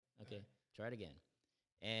Try it again.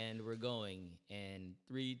 And we're going in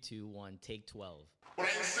 3, 2, 1, take 12.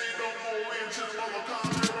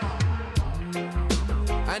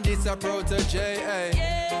 And it's a protege, eh?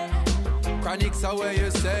 Yeah. Chronics are where you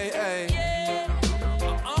say, eh? Yeah.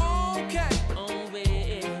 Okay. Oh,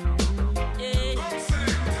 wait. Yeah.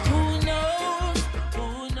 Who knows?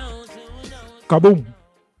 Who knows? Who knows? Kaboom.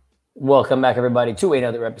 Welcome back, everybody, to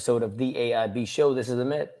another episode of the AIB Show. This is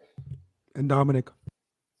Amit. And Dominic.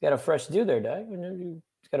 Got a fresh dude there, Doug. You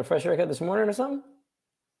got a fresh haircut this morning or something?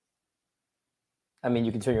 I mean,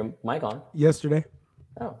 you can turn your mic on. Yesterday.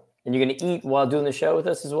 Oh. And you're going to eat while doing the show with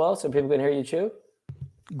us as well, so people can hear you chew?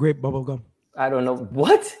 Grape bubble gum. I don't know.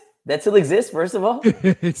 What? That still exists, first of all?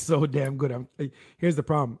 It's so damn good. Here's the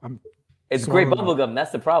problem. It's grape bubble gum. That's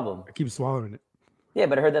the problem. I keep swallowing it. Yeah,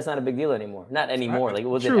 but I heard that's not a big deal anymore. Not anymore. Like, it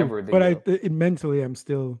wasn't True, ever a big deal. But mentally, I'm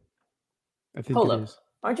still, I think Hold it up. is.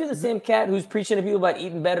 Aren't you the same cat who's preaching to people about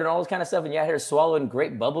eating better and all this kind of stuff, and you're out here swallowing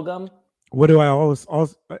grape bubble gum? What do I always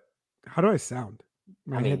how do I sound?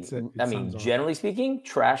 My I mean, headset, it sounds generally speaking,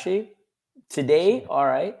 trashy. Today, all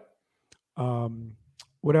right.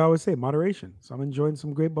 What do I always say? Moderation. So I'm enjoying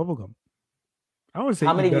some grape bubble gum. I always say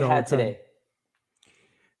how many have you had today?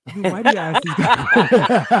 Why do you ask this guy?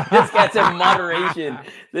 This guy's in moderation.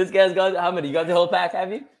 This guy's got how many? You got the whole pack,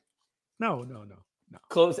 have you? No.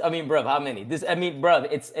 Close. I mean, bruv, how many? Bruv,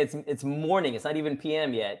 it's morning. It's not even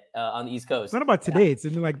PM yet on the East Coast. It's not about today. It's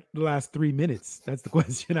in like the last 3 minutes. That's the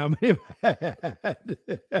question. How many have I had?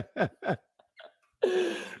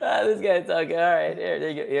 This guy talking. All right, there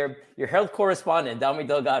you go. Your health correspondent, Dami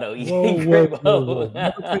Delgado. Whoa.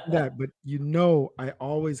 Never claim that, but I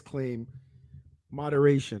always claim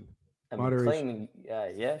moderation. Claiming,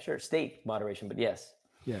 yeah, sure, state moderation, but yes.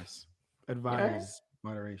 Advise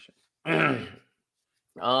moderation.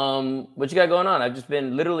 What you got going on? I've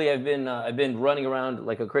been running around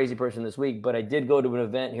like a crazy person this week, but I did go to an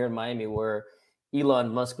event here in Miami where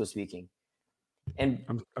Elon Musk was speaking, and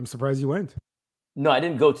I'm surprised you went. No, I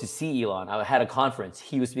didn't go to see Elon. I had a conference.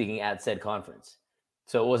 He was speaking at said conference,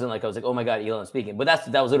 so it wasn't like I was like, oh my god, Elon's speaking. But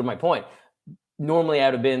that was literally my point. Normally,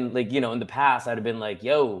 I'd have been like, in the past, I'd have been like,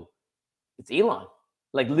 yo, it's Elon,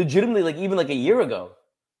 like legitimately, like even like a year ago.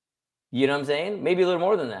 You know what I'm saying? Maybe a little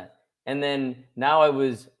more than that. And then now I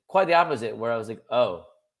was quite the opposite, where I was like, oh,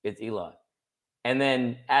 it's Elon. And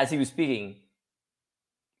then as he was speaking,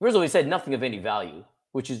 first of all, he said nothing of any value,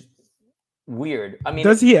 which is weird. I mean,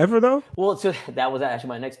 does he ever though? Well, so that was actually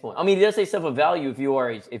my next point. I mean, he does say stuff of value if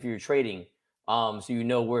you're trading, so you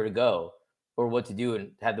know where to go or what to do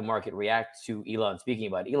and have the market react to Elon speaking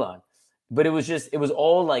about Elon. But it was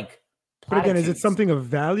all like. But again, is it something of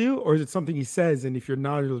value or is it something he says? And if you're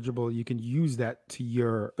knowledgeable, you can use that to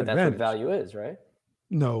your advantage. That's what value is, right?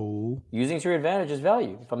 No. Using to your advantage is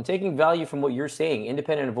value. If I'm taking value from what you're saying,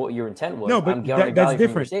 independent of what your intent was, no, but I'm getting that's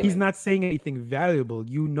different. He's not saying anything valuable.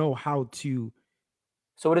 You know how to.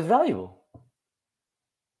 So it is valuable.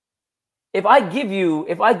 If I give you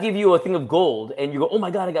a thing of gold and you go, oh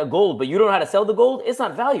my God, I got gold, but you don't know how to sell the gold, it's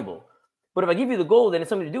not valuable. But if I give you the gold, then it's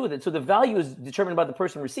something to do with it. So the value is determined by the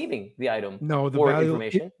person receiving the item. No, the or value.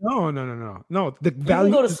 Information. No. The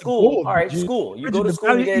value. You go to school. Gold, all right, school. You go to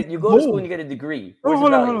school. You go to school and you get a degree.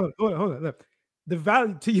 Hold on. Look. The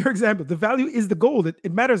value, to your example, the value is the gold.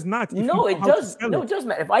 It matters not. No, it does. No, it does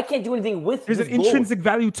matter. If I can't do anything with there's an intrinsic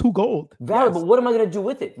value to gold. Value, but what am I going to do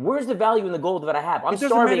with it? Where's the value in the gold that I have? I'm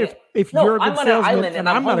starving. If you're a good I'm on salesman, an island and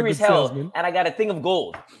I'm hungry as hell, salesman. and I got a thing of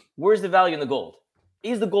gold. Where's the value in the gold?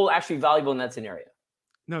 Is the gold actually valuable in that scenario?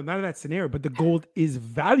 No, not in that scenario, but the gold is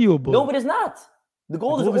valuable. No, but it's not. The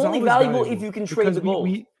gold is only valuable if you can trade the gold.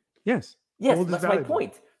 Yes, that's my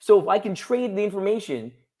point. So if I can trade the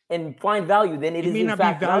information and find value, then it is in fact may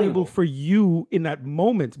not be valuable for you in that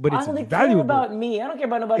moment, but it's valuable. I don't care about me. I don't care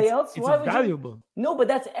about nobody else. It's valuable. No, but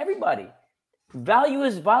that's everybody. Value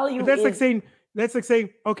is value. But that's like saying,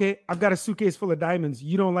 okay, I've got a suitcase full of diamonds.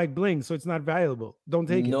 You don't like bling, so it's not valuable. Don't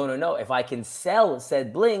take it. No. If I can sell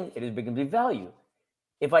said bling, it is going to be value.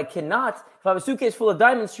 If I cannot, if I have a suitcase full of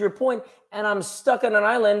diamonds, to your point, and I'm stuck on an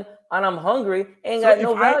island and I'm hungry, ain't got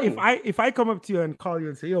no value. If I come up to you and call you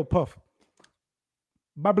and say, yo, Puff,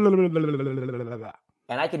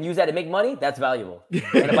 and I can use that to make money, that's valuable. And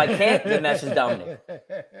if I can't, then that's just Dominic.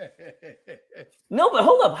 No, but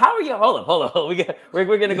hold up. How are you? Hold up. We're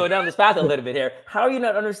going to go down this path a little bit here. How are you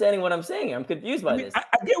not understanding what I'm saying? I'm confused by this. I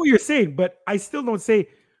get what you're saying, but I still don't say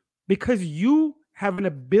because you have an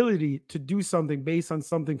ability to do something based on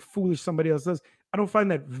something foolish somebody else does. I don't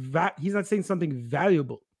find that he's not saying something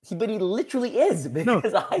valuable. But he literally is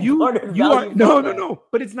because you are. No.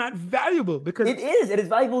 But it's not valuable because it is. It is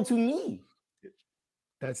valuable to me.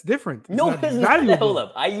 That's different. It's No, not it's not. valuable. Hold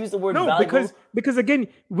up. I use the word No, valuable. because again,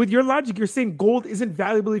 with your logic, you're saying gold isn't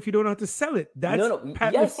valuable if you don't know how to sell it. That's no,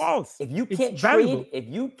 patently yes. false. If you It's can't valuable. trade, if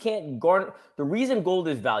you can't garner, the reason gold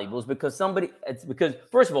is valuable is because it's because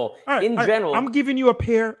first of all, in general, I'm giving you a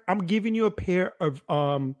pair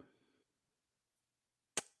of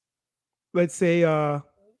let's say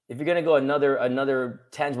if you're gonna go another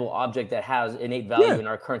tangible object that has innate value in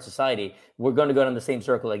our current society, we're gonna go down the same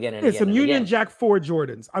circle again and again. Some and Union again. Jack 4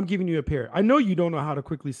 Jordans. I'm giving you a pair. I know you don't know how to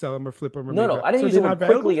quickly sell them or flip them. Or no, I didn't use the word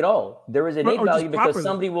quickly at all. There is innate value because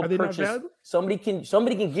somebody will purchase. Somebody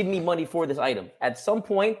can give me money for this item. At some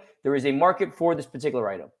point, there is a market for this particular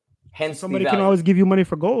item. Hence, somebody can always give you money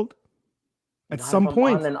for gold. At some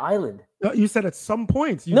point, on an island. You said at some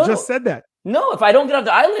points. You just said that. No, if I don't get off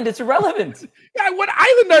the island, it's irrelevant. Yeah, what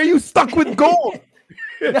island are you stuck with gold?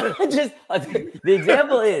 Just the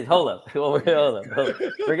example is hold up.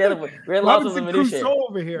 We're getting lost in the minutiae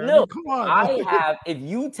over here. No, come on. I have. If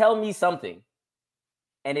you tell me something,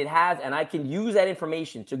 and I can use that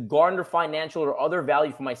information to garner financial or other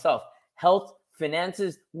value for myself, health,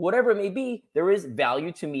 finances, whatever it may be, there is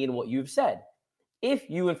value to me in what you've said.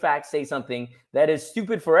 If you, in fact, say something that is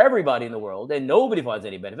stupid for everybody in the world and nobody finds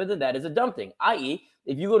any benefit, then that is a dumb thing. I.e.,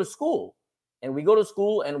 if you go to school and we go to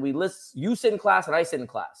school and you sit in class and I sit in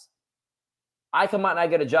class. I come out and I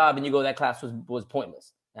get a job and you go, that class was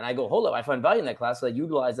pointless. And I go, hold up, I find value in that class, so I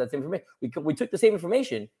utilize that information. We took the same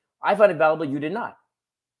information. I find it valuable, you did not.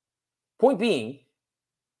 Point being,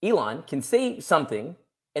 Elon can say something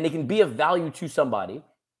and it can be of value to somebody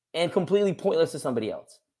and completely pointless to somebody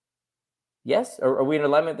else. Yes? Are we in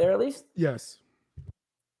alignment there at least? Yes.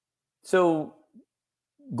 So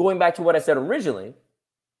going back to what I said originally,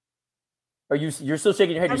 you're still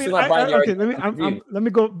shaking your head? You're still not buying the argument. Let me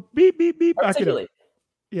go beep, beep, beep. Articulate.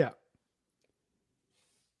 Yeah.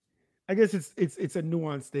 I guess it's a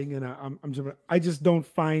nuanced thing, and I just don't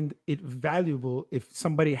find it valuable if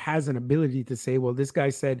somebody has an ability to say, well, this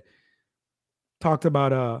guy talked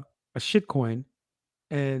about a shit coin,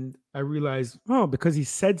 and I realized, because he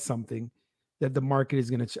said something that the market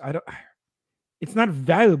is going to. It's not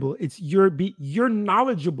valuable. It's you're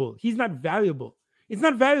knowledgeable. He's not valuable. It's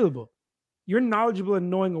not valuable. You're knowledgeable in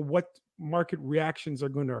knowing what market reactions are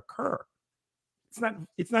going to occur.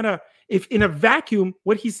 It's not if in a vacuum,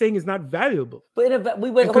 what he's saying is not valuable. But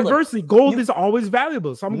conversely, gold is always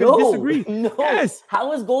valuable. So I'm going to disagree. No. Yes.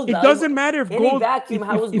 How is gold valuable? It doesn't matter if in gold. A vacuum,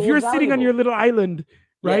 if you're sitting on your little island,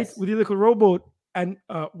 right, with your little rowboat and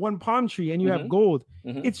one palm tree, and you have gold,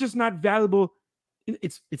 it's just not valuable.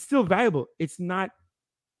 It's still valuable. It's not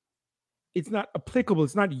applicable.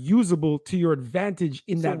 It's not usable to your advantage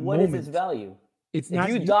in that moment. What is its value? If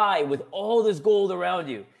you die with all this gold around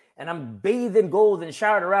you, and I'm bathed in gold and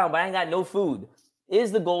showered around, but I ain't got no food,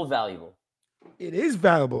 is the gold valuable? It is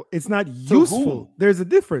valuable. It's not useful. There's a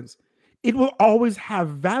difference. It will always have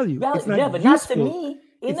value. It's not but useful. Not to me.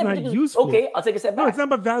 It's not useful. Okay, I'll take a step back. No, it's not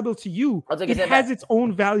about valuable to you. It has its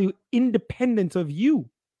own value independent of you.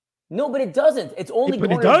 No, but it doesn't. It's only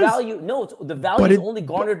garnered value. No, the value is only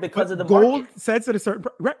garnered because of the market. Gold sets at a certain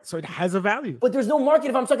right, so it has a value. But there's no market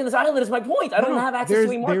if I'm stuck in this island. That's my point. I don't have access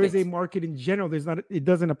to a market. There is a market in general. There's not. It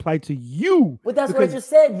doesn't apply to you. But that's what I just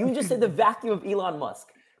said. You just said the vacuum of Elon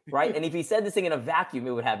Musk, right? And if he said this thing in a vacuum,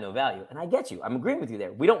 it would have no value. And I get you. I'm agreeing with you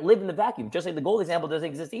there. We don't live in the vacuum. Just like the gold example doesn't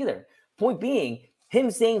exist either. Point being, him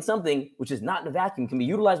saying something which is not in a vacuum can be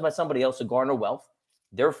utilized by somebody else to garner wealth,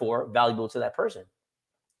 therefore valuable to that person.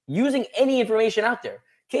 Using any information out there.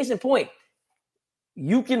 Case in point,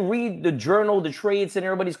 you can read the journal, the trades, and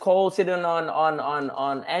everybody's calls, sitting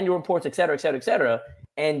on annual reports, et cetera,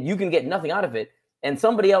 and you can get nothing out of it. And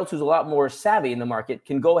somebody else who's a lot more savvy in the market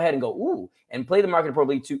can go ahead and go, ooh, and play the market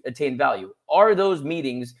appropriately to attain value. Are those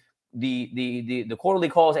meetings, the quarterly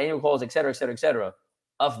calls, annual calls, et cetera,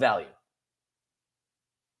 of value?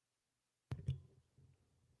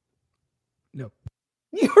 No.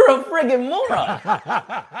 You're a friggin' moron.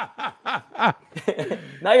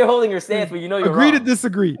 Now you're holding your stance, but you know you're wrong. Agree to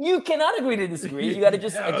disagree. You cannot agree to disagree. You got to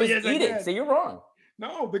just eat it. Say you're wrong.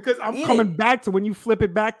 No, because I'm coming back to when you flip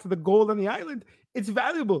it back to the gold on the island, it's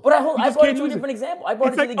valuable. But I brought it to a different example. I brought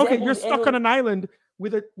it to the example. Okay, you're stuck on an island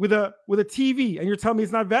with a TV, and you're telling me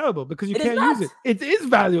it's not valuable because you can't use it. It is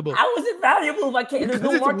valuable. How is it valuable if I can't? There's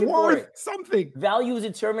no market for it. Something. Value is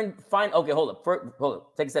determined. Fine. Okay, hold up.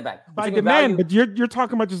 Take a step back. By demand, but you're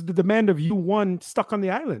talking about just the demand of you one stuck on the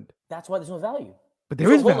island. That's why there's no value. But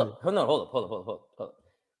there is value. Hold up.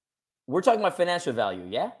 We're talking about financial value,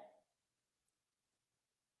 yeah?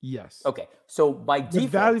 Yes. Okay. So by default, the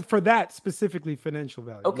value for that specifically financial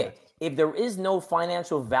value. Okay. Yes. If there is no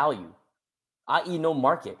financial value, i.e., no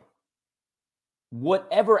market,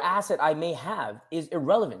 whatever asset I may have is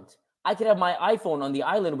irrelevant. I could have my iPhone on the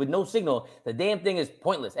island with no signal. The damn thing is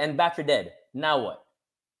pointless and battery dead. Now what?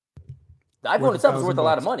 The iPhone itself is worth a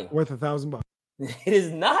lot of money. Worth $1,000. It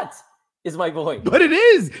is not, is my point. But it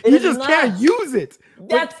is. You just can't use it.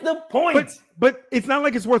 That's the point. But it's not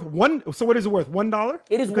like it's worth one. So what is it worth? $1?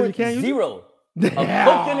 It is worth zero. Get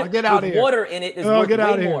out of here. Water in it is worth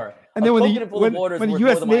way more. And then when the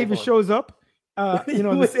U.S. Navy shows up,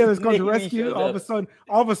 the sailors come to rescue. All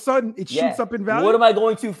of a sudden, it shoots up in value. What am I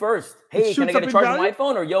going to first? Hey, can I get a charge of my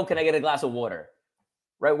phone? Or yo, can I get a glass of water?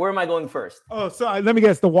 Right, where am I going first? Oh, so let me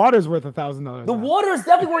guess. The water's worth $1,000. The water is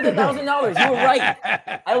definitely worth $1,000. You were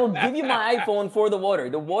right. I will give you my iPhone for the water.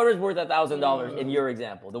 The water is worth $1,000 in your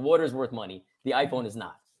example. The water is worth money. The iPhone is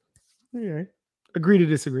not. Okay. Agree to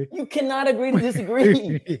disagree. You cannot agree to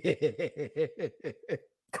disagree.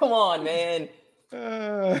 Come on, man.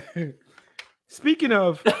 Speaking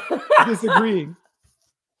of disagreeing,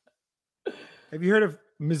 have you heard of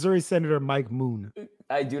Missouri Senator Mike Moon?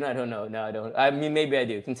 I do not know. No, I don't. I mean, maybe I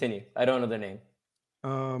do. Continue. I don't know their name.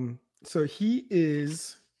 So he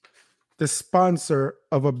is the sponsor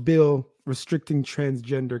of a bill restricting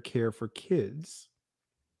transgender care for kids.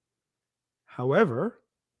 However,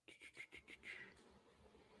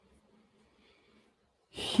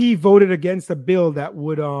 he voted against a bill that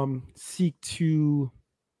would seek to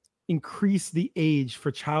increase the age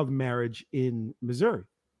for child marriage in Missouri.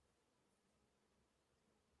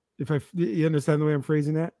 You understand the way I'm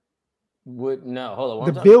phrasing that? No, hold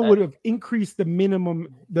on. The bill would have increased the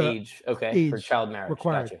minimum age, for child marriage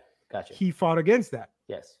required. Gotcha. He fought against that.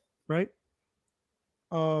 Yes. Right.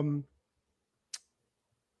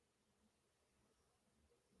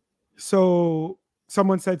 So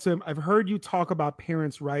someone said to him, "I've heard you talk about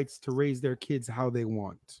parents' rights to raise their kids how they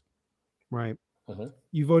want." Right. Mm-hmm.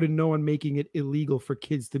 You voted no on making it illegal for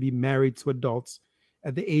kids to be married to adults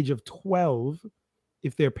at the age of 12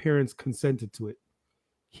 if their parents consented to it.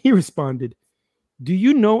 He responded, "Do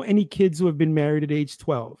you know any kids who have been married at age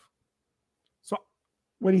 12? So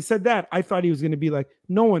when he said that, I thought he was going to be like,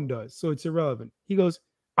 no one does, so it's irrelevant. He goes,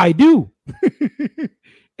 "I do."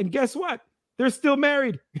 And guess what? They're still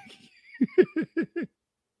married.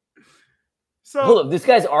 So hold up, this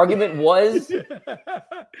guy's argument was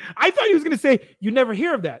I thought he was going to say, you never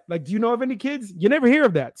hear of that. Like, do you know of any kids? You never hear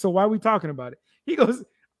of that. So why are we talking about it? He goes,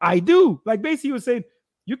 "I do." Like, basically he was saying,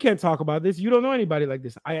 you can't talk about this. You don't know anybody like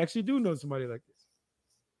this. I actually do know somebody like this.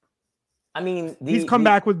 I mean, he's come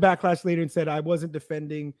back with backlash later and said, I wasn't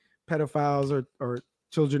defending pedophiles or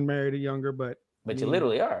children married or younger, but you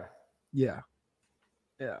literally are. Yeah.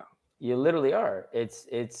 You literally are. It's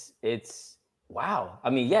wow. I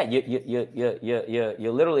mean, yeah,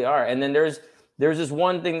 you literally are. And then there's this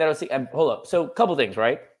one thing that I was thinking. Hold up. So a couple things,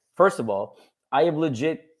 right? First of all, I have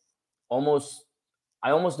legit almost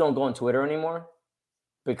don't go on Twitter anymore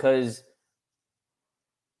because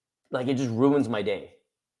like it just ruins my day.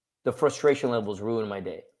 The frustration levels ruin my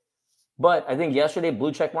day. But I think yesterday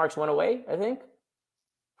blue check marks went away, I think,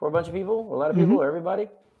 for a bunch of people, or a lot of people, or everybody.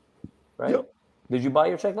 Right? Yep. Did you buy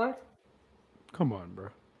your check mark? Come on, bro.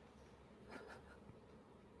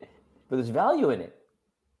 But there's value in it.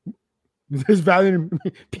 There's value in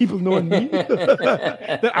people knowing me.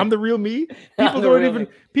 That I'm the real me.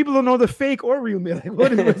 People don't know the fake or real me. Like,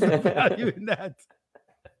 what is the value in that?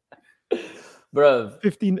 Bro.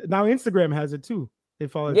 15 now Instagram has it too. They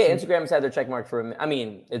follow. Yeah, Instagram's had their check mark for a. I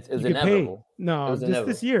mean, it's inevitable. Pay. No, just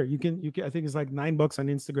this year you can. I think it's like $9 on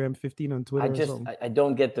Instagram, 15 on Twitter. I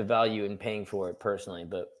don't get the value in paying for it personally.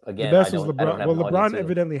 But again, the best was LeBron. Well, LeBron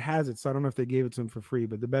evidently has it, so I don't know if they gave it to him for free.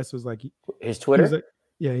 But the best was like his Twitter. Like,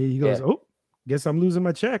 he goes, "Oh, guess I'm losing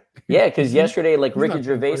my check." Yeah, because yesterday, like Ricky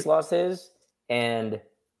Gervais lost his, and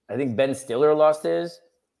I think Ben Stiller lost his,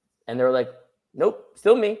 and they were like, "Nope,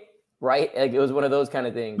 still me." Right? Like it was one of those kind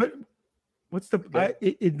of things. But what's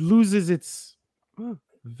it loses its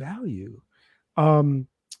value,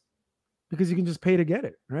 because you can just pay to get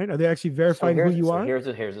it, right? Are they actually verifying who you are? Here's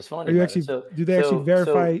this fun. Do they actually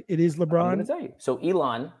verify it is LeBron? I'm going to tell you. So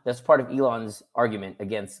Elon, that's part of Elon's argument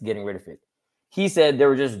against getting rid of it. He said they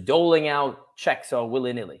were just doling out checks all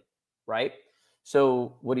willy-nilly, right?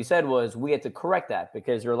 So what he said was we had to correct that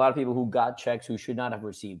because there are a lot of people who got checks who should not have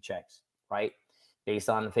received checks, right? Based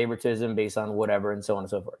on favoritism, based on whatever, and so on and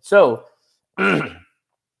so forth. So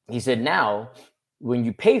he said, now, when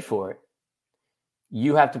you pay for it,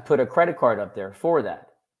 you have to put a credit card up there for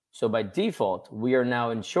that. So by default, we are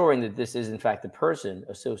now ensuring that this is, in fact, the person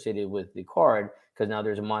associated with the card because now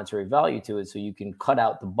there's a monetary value to it. So you can cut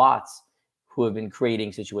out the bots who have been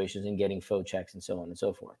creating situations and getting faux checks and so on and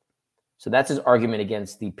so forth. So that's his argument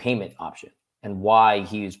against the payment option and why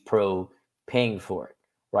he's pro paying for it,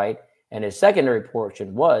 right? And his secondary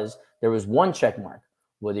portion was there was one check mark,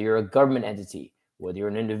 whether you're a government entity, whether you're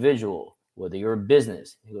an individual, whether you're a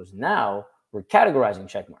business. He goes, now we're categorizing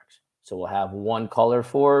check marks. So we'll have one color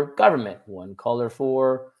for government, one color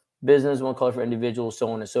for business, one color for individuals,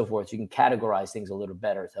 so on and so forth. So you can categorize things a little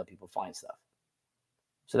better to help people find stuff.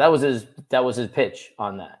 So that was his pitch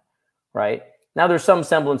on that, right? Now there's some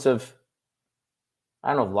semblance of, I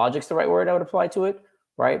don't know if logic's the right word I would apply to it,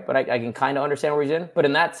 right? But I can kind of understand where he's in. But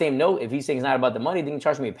in that same note, if he's saying it's not about the money, then you can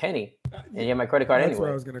charge me a penny and you have my credit card That's anyway.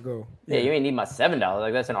 where I was gonna go. Yeah, you may need my $7.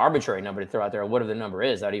 Like that's an arbitrary number to throw out there. Whatever the number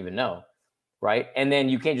is, I don't even know, right? And then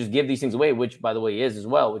you can't just give these things away, which by the way is as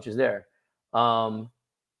well, which is there. I'm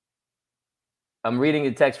reading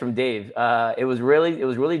a text from Dave. It was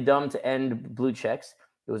really dumb to end blue checks.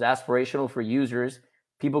 It was aspirational for users.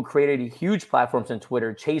 People created huge platforms on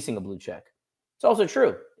Twitter chasing a blue check. It's also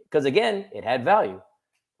true because again, it had value,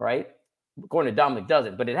 right? According to Dominic,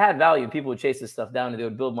 doesn't, but it had value. People would chase this stuff down and they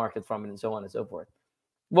would build markets from it and so on and so forth.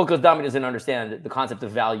 Well, because Dominic doesn't understand the concept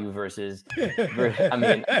of value versus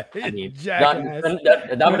Dominic doesn't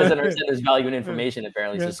understand there's value in information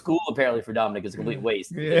apparently. So school apparently for Dominic is a complete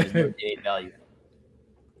waste. There's no innate value.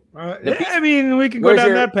 I mean, we can go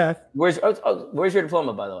down that path. Where's your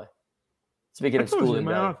diploma, by the way? Speaking of school and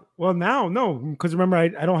value. Well, now, no, because remember, I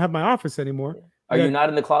don't have my office anymore. Are you not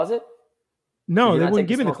in the closet? No, they wouldn't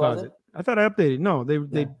give me the closet. I thought I updated. No,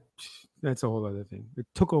 they that's a whole other thing. They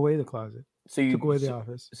took away the closet. So you took away the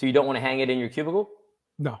office. So you don't want to hang it in your cubicle?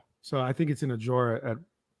 No. So I think it's in a drawer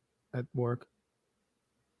at work.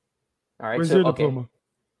 All right. Where's your diploma?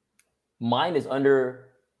 Mine is under.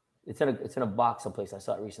 It's in a box someplace. I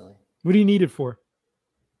saw it recently. What do you need it for?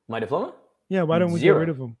 My diploma? Yeah. Why don't we get rid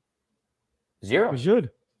of them? Zero. We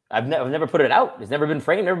should. I've never put it out. It's never been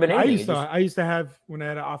framed. Never been anything. I used to have when I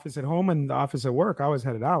had an office at home and the office at work. I always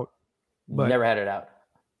had it out. But never had it out.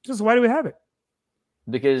 Just why do we have it?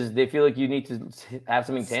 Because they feel like you need to have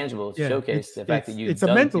something tangible to showcase the fact that you. It's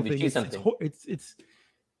a mental thing.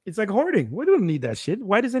 It's like hoarding. We don't need that shit.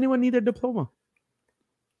 Why does anyone need a diploma?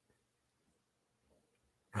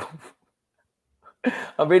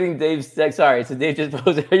 I'm reading Dave's text. Sorry, so Dave just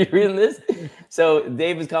posted. Are you reading this? So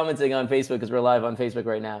Dave is commenting on Facebook because we're live on Facebook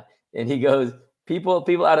right now, and he goes, "People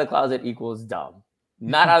out of the closet equals dumb.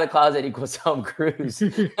 Not out of the closet equals Tom Cruise."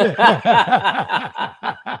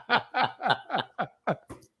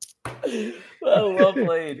 Well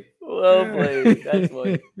played. Well played. That's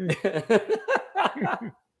funny.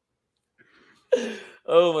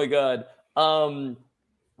 Oh my God.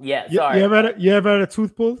 Yeah. Sorry. You ever had a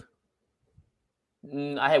tooth pulled?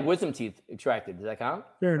 I had wisdom teeth extracted. Does that count?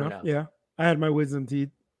 Fair enough. No? Yeah, I had my wisdom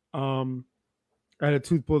teeth. I had a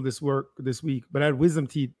tooth pulled this week, but I had wisdom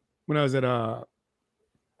teeth when I was at UM.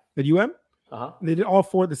 They did all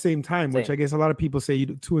four at the same time, which I guess a lot of people say you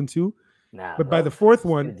do 2 and 2. Nah, but by the fourth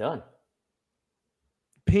one, done.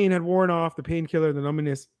 Pain had worn off, the painkiller, the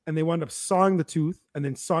numbness, and they wound up sawing the tooth and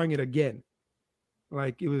then sawing it again.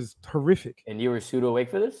 Like it was horrific. And you were pseudo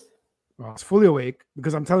awake for this? Well, I was fully awake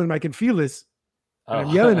because I'm telling them I can feel this. And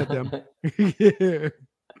I'm yelling at them.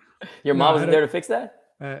 Your mom wasn't there to fix that?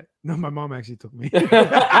 No, my mom actually took me.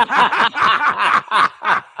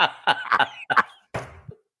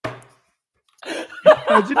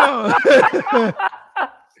 How'd you know?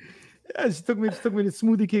 Yeah, she took me to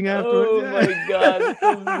Smoothie King afterwards. Oh my God, that's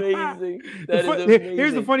amazing. That is amazing.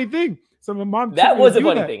 Here's the funny thing. So my mom that was a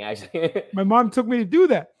funny thing, actually. My mom took me to do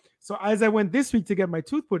that. So as I went this week to get my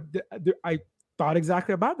tooth put, I thought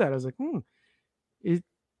exactly about that. I was like,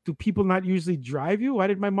 do people not usually drive you? Why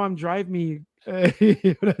did my mom drive me when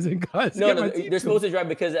I was in college? No, they're supposed to drive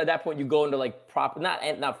because at that point you go into like proper,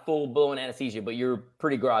 not full blown anesthesia, but you're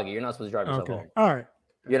pretty groggy. You're not supposed to drive yourself home. All right.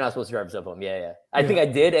 You're not supposed to drive yourself home. Yeah. I think I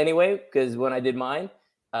did anyway because when I did mine,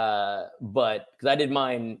 but because I did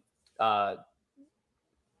mine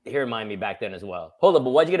here in Miami back then as well. Hold up,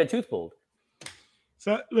 but why'd you get a tooth pulled?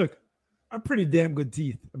 So look, I'm pretty damn good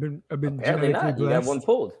teeth. I've been apparently genetically not. blessed. You got one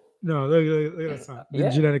pulled. No, look at that son.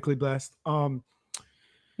 Been genetically blessed. You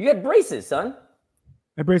got braces, son.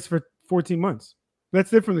 I braced for 14 months.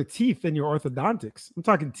 That's different with teeth than your orthodontics. I'm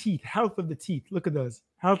talking teeth, health of the teeth. Look at those.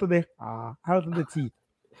 Health of the teeth.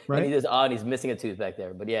 Right. And he's missing a tooth back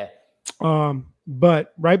there. But yeah.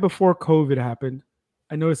 But right before COVID happened,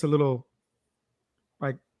 I noticed a little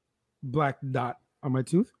like black dot on my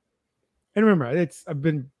tooth. And remember, I've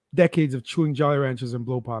been decades of chewing Jolly Ranchers and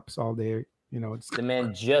blow pops all day. You know, the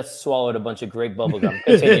man just swallowed a bunch of great bubble gum.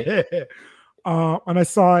 Continue. And I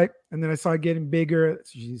saw it, and then I saw it getting bigger.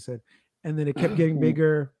 That's what she said. And then it kept getting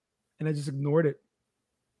bigger, and I just ignored it.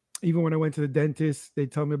 Even when I went to the dentist, they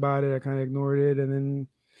tell me about it. I kind of ignored it, and then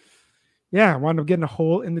Yeah, I wound up getting a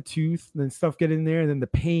hole in the tooth, and then stuff get in there, and then the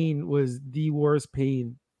pain was the worst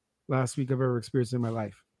pain last week I've ever experienced in my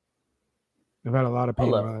life. I've had a lot of pain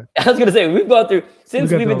Hold in my up. life. I was gonna say we've gone through since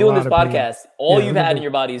got we've through been a doing this lot of pain. podcast. All Yeah, you've we got had in through-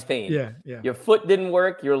 your body is pain. Yeah, yeah. Your foot didn't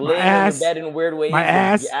work. You're laying on ass. your bed in weird ways. My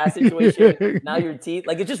ass. Your ass situation. Now your teeth.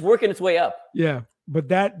 Like it's just working its way up. Yeah, but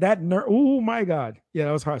that nerve. Oh my god. Yeah,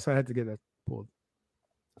 that was hard. So I had to get that pulled.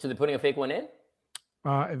 So they're putting a fake one in.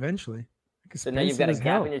 Eventually. So now you've got a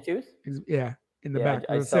gap in your tooth. Yeah, in the Yeah, back.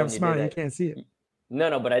 I Let's saw say I'm when you did smiling. You that. can't see it.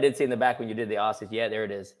 No, but I did see in the back when you did the osseous. Yeah, there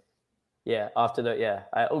it is. Yeah, off to the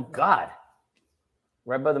oh God,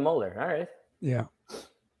 right by the molar. All right. Yeah.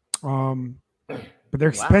 But they're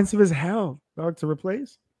expensive as hell, dog, to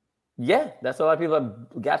replace. Yeah, that's why a lot of people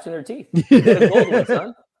have gaps in their teeth. Get a gold one,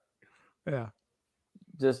 son. Yeah.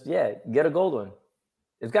 Just get a gold one.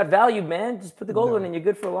 It's got value, man. Just put the gold one and you're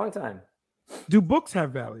good for a long time. Do books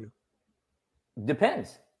have value?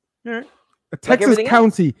 Depends. All right. A Like Texas everything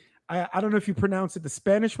county. I don't know if you pronounce it the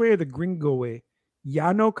Spanish way or the gringo way.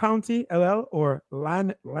 Llano County, LL, or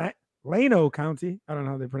Llano County. I don't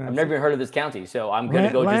know how they pronounce it. I've never even heard of this county, so I'm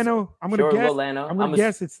gonna go. Llano. I'm gonna guess. Llano. I'm gonna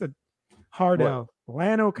guess it's the hard What? L.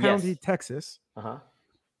 Llano County, Yes. Texas. Uh-huh.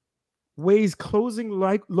 Weighs closing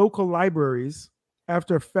local libraries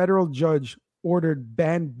after a federal judge ordered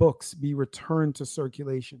banned books be returned to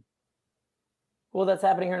circulation. Well, that's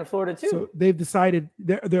happening here in Florida too. So they've decided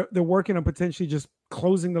they're working on potentially just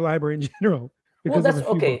closing the library in general. Well, that's of a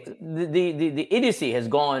few okay. books. The idiocy has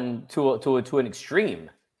gone to an extreme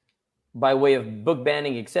by way of book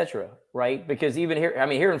banning, etc. Right? Because even here, I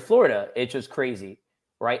mean, here in Florida, it's just crazy,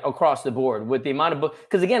 right? Across the board with the amount of book.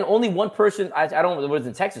 Because again, only one person. I don't know what it's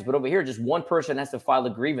in Texas, but over here, just one person has to file a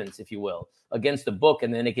grievance, if you will, against the book,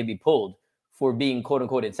 and then it can be pulled for being quote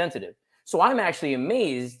unquote insensitive. So I'm actually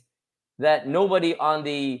amazed that nobody on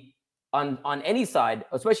any side,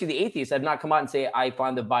 especially the atheists, have not come out and say, I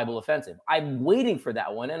find the Bible offensive. I'm waiting for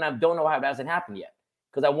that one, and I don't know how it hasn't happened yet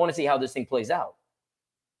because I want to see how this thing plays out,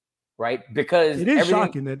 right? Because It is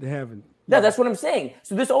shocking that they haven't. Yeah, that's what I'm saying.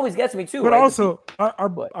 So this always gets me too. But right? also,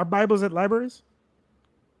 are Bibles at libraries?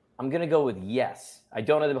 I'm going to go with yes. I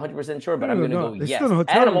don't know that I'm 100% sure, but I'm going to go They're yes. still in a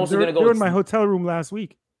hotel And I'm room. also going to go They were with in my hotel room last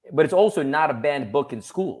week. But it's also not a banned book in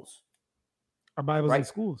schools. Are Bibles in Right.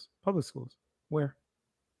 schools? Public schools? Where?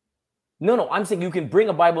 No, I'm saying you can bring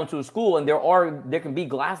a Bible into a school, and there can be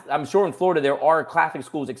glass. I'm sure in Florida there are Catholic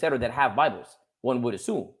schools, etc., that have Bibles. One would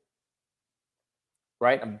assume,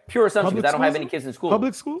 right? I'm pure assumption because I don't have any kids in school.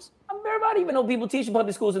 Public schools? I don't even know people teaching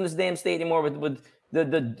public schools in this damn state anymore. With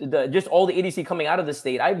the just all the idiocy coming out of the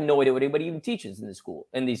state, I have no idea what anybody even teaches in this school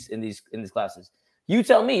in these classes. You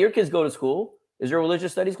tell me, your kids go to school. Is there a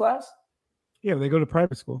religious studies class? Yeah, they go to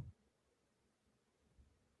private school.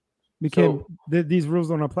 These rules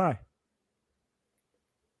don't apply.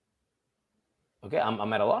 Okay,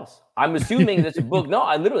 I'm at a loss. I'm assuming that's a book. No,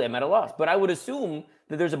 I'm at a loss. But I would assume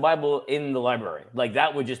that there's a Bible in the library. Like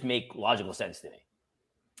that would just make logical sense to me.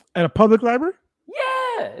 At a public library?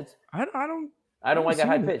 Yeah, I don't like that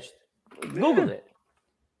high assume it. pitched. Googled it.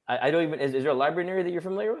 I don't even. Is there a library area that you're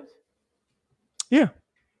familiar with? Yeah.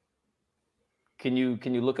 Can you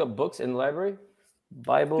look up books in the library?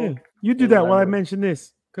 Bible. Yeah. You do in the that while I library? mention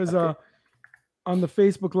this, because on the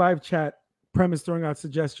Facebook live chat, Premise throwing out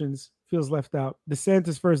suggestions feels left out.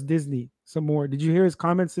 DeSantis versus Disney. Some more. Did you hear his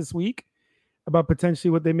comments this week about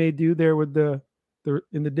potentially what they may do there with the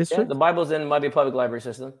in the Yeah, district? the Bible's in might be a public library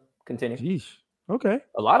system. Continue. Jeez. Okay.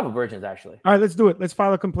 A lot of virgins actually. All right, let's do it. Let's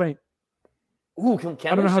file a complaint. Ooh,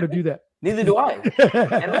 I don't know how to do that. Neither do I.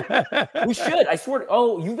 Who should? I swear.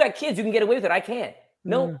 Oh, you got kids. You can get away with it. I can't.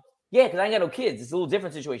 No. Yeah, because I ain't got no kids. It's a little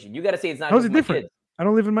different situation. You got to say it's not. How's just it my different? kids. I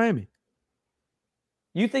don't live in Miami.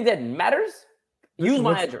 You think that matters? Use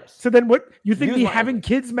my address. So then what? You think Use me my having address.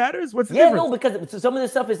 kids matters? What's the Yeah, difference? no, because some of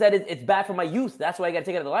this stuff is that it's bad for my youth. That's why I got to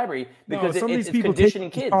take it out of the library because some of it's these people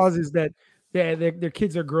conditioning take kids. causes that their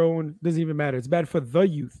kids are grown. Doesn't even matter. It's bad for the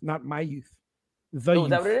youth, not my youth. The Oh, youth. is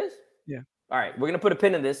that what it is? Yeah. All right, we're gonna put a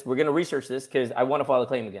pin in this. We're gonna research this because I want to file a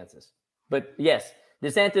claim against this. But yes,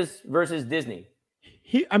 DeSantis versus Disney.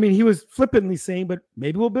 He was flippantly saying, but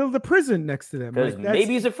maybe we'll build a prison next to them. Because Like,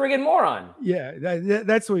 maybe he's a friggin' moron. Yeah,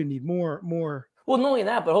 that's what we need. More. Well, not only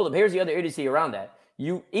that, but hold up. Here's the other idiocy around that.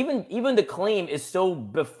 Even the claim is so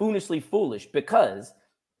buffoonishly foolish because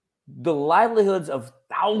the livelihoods of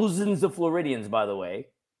thousands of Floridians, by the way,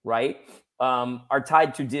 right, are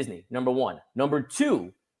tied to Disney. Number one. Number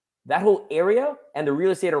two, that whole area and the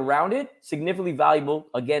real estate around it significantly valuable.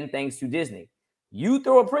 Again, thanks to Disney. You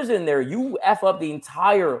throw a prison in there, you F up the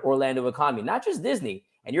entire Orlando economy, not just Disney.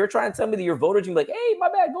 And you're trying to tell me that your voters can be like, hey, my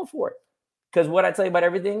bad, go for it. Because what I tell you about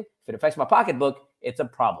everything, if it affects my pocketbook, it's a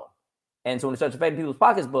problem. And so when it starts affecting people's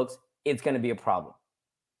pocketbooks, it's going to be a problem.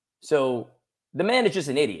 So the man is just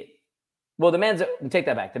an idiot. Well, take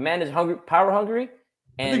that back. The man is hungry, power hungry.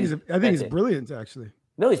 And I think he's brilliant, actually.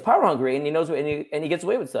 No, he's power hungry, and he knows and he gets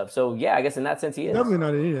away with stuff. So yeah, I guess in that sense he is. Definitely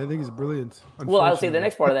not an idiot. I think he's brilliant. Well, I'll say the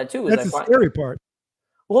next part of that too is that's the scary part.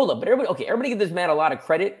 Well, hold up, but everybody give this man a lot of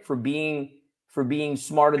credit for being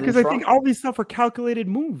smarter than Trump. Because I think all these stuff are calculated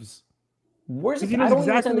moves. Where's he knows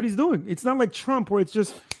exactly what he's doing. It's not like Trump where it's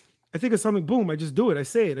just I think of something, boom, I just do it. I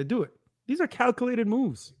say it, I do it. These are calculated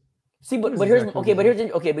moves. See, but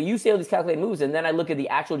you say all these calculated moves, and then I look at the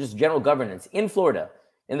actual just general governance in Florida.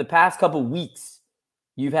 In the past couple weeks,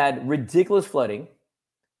 you've had ridiculous flooding,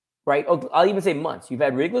 right? Oh, I'll even say months. You've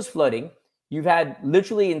had ridiculous flooding. You've had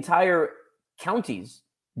literally entire counties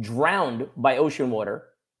drowned by ocean water.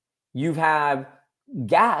 You've had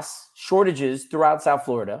gas shortages throughout South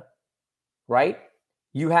Florida, right?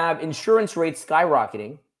 You have insurance rates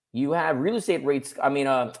skyrocketing. You have real estate rates,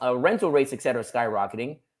 rental rates, et cetera,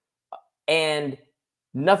 skyrocketing, and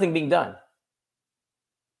nothing being done.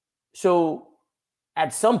 So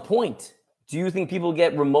at some point, do you think people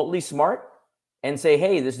get remotely smart and say,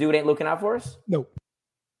 hey, this dude ain't looking out for us? No.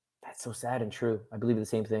 That's so sad and true. I believe the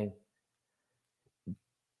same thing.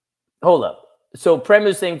 Hold up. So Prem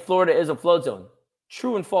is saying Florida is a flood zone.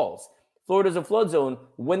 True and false. Florida is a flood zone.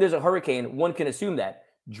 When there's a hurricane, one can assume that.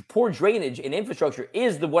 Poor drainage and infrastructure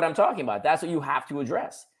is what I'm talking about. That's what you have to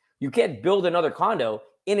address. You can't build another condo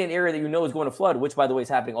in an area that you know is going to flood, which, by the way, is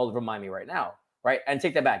happening all over Miami right now, right? And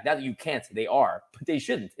take that back. That you can't. They are, but they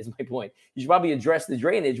shouldn't, is my point. You should probably address the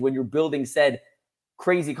drainage when you're building said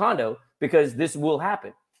crazy condo, because this will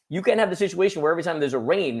happen. You can't have the situation where every time there's a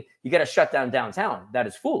rain, you got to shut down downtown. That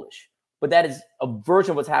is foolish. But that is a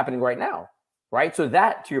version of what's happening right now, right? So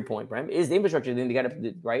that, to your point, Bram, is the infrastructure thing you got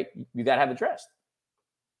to have addressed.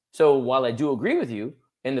 So while I do agree with you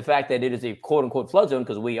in the fact that it is a quote-unquote flood zone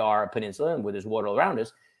because we are a peninsula and where there's water all around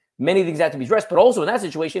us, many things have to be addressed. But also in that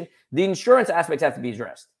situation, the insurance aspects have to be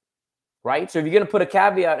addressed, right? So if you're going to put a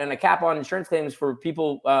caveat and a cap on insurance claims for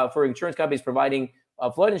people, for insurance companies providing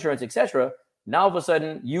flood insurance, etc., now all of a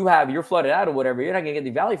sudden you're flooded out or whatever. You're not going to get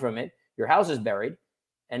the value from it. Your house is buried.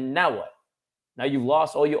 And now what? Now you've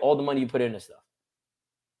lost all the money you put into stuff.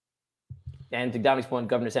 And to Dominic's point,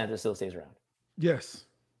 Governor DeSantis still stays around. Yes.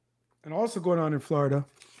 And also going on in Florida,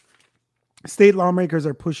 state lawmakers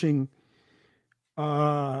are pushing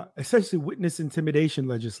essentially witness intimidation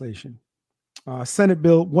legislation. Senate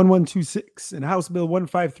Bill 1126 and House Bill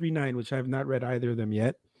 1539, which I have not read either of them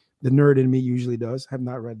yet. The nerd in me usually does. Have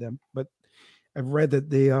not read them, but I've read that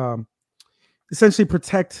they essentially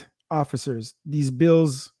protect officers. These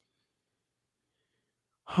bills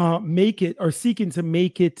seeking to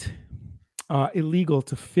make it illegal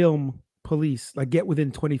to film police, like get within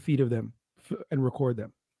 20 feet of them and record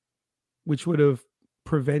them, which would have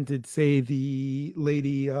prevented, say, the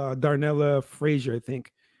lady Darnella Frazier, I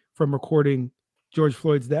think, from recording George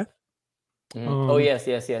Floyd's death. Yes.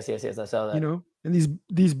 I saw that. You know, and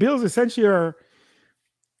these bills essentially are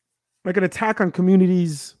like an attack on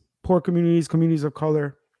communities, poor communities, communities of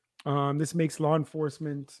color. This makes law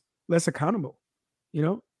enforcement less accountable, you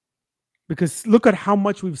know, because look at how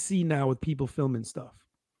much we've seen now with people filming stuff.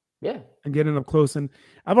 Yeah. And getting up close. And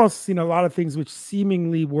I've also seen a lot of things which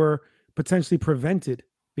seemingly were potentially prevented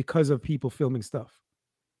because of people filming stuff,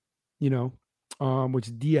 you know,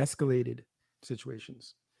 which de-escalated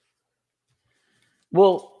situations.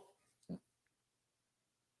 Well,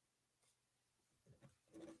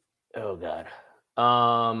 oh God.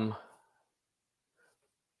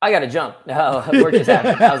 I got to jump. Work just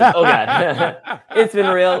happened. I was like, oh God. It's been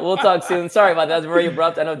real. We'll talk soon. Sorry about that. That was very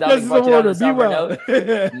abrupt. I know Dominic brought you down to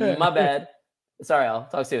the note. My bad. Sorry, I'll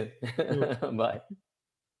talk soon. Bye.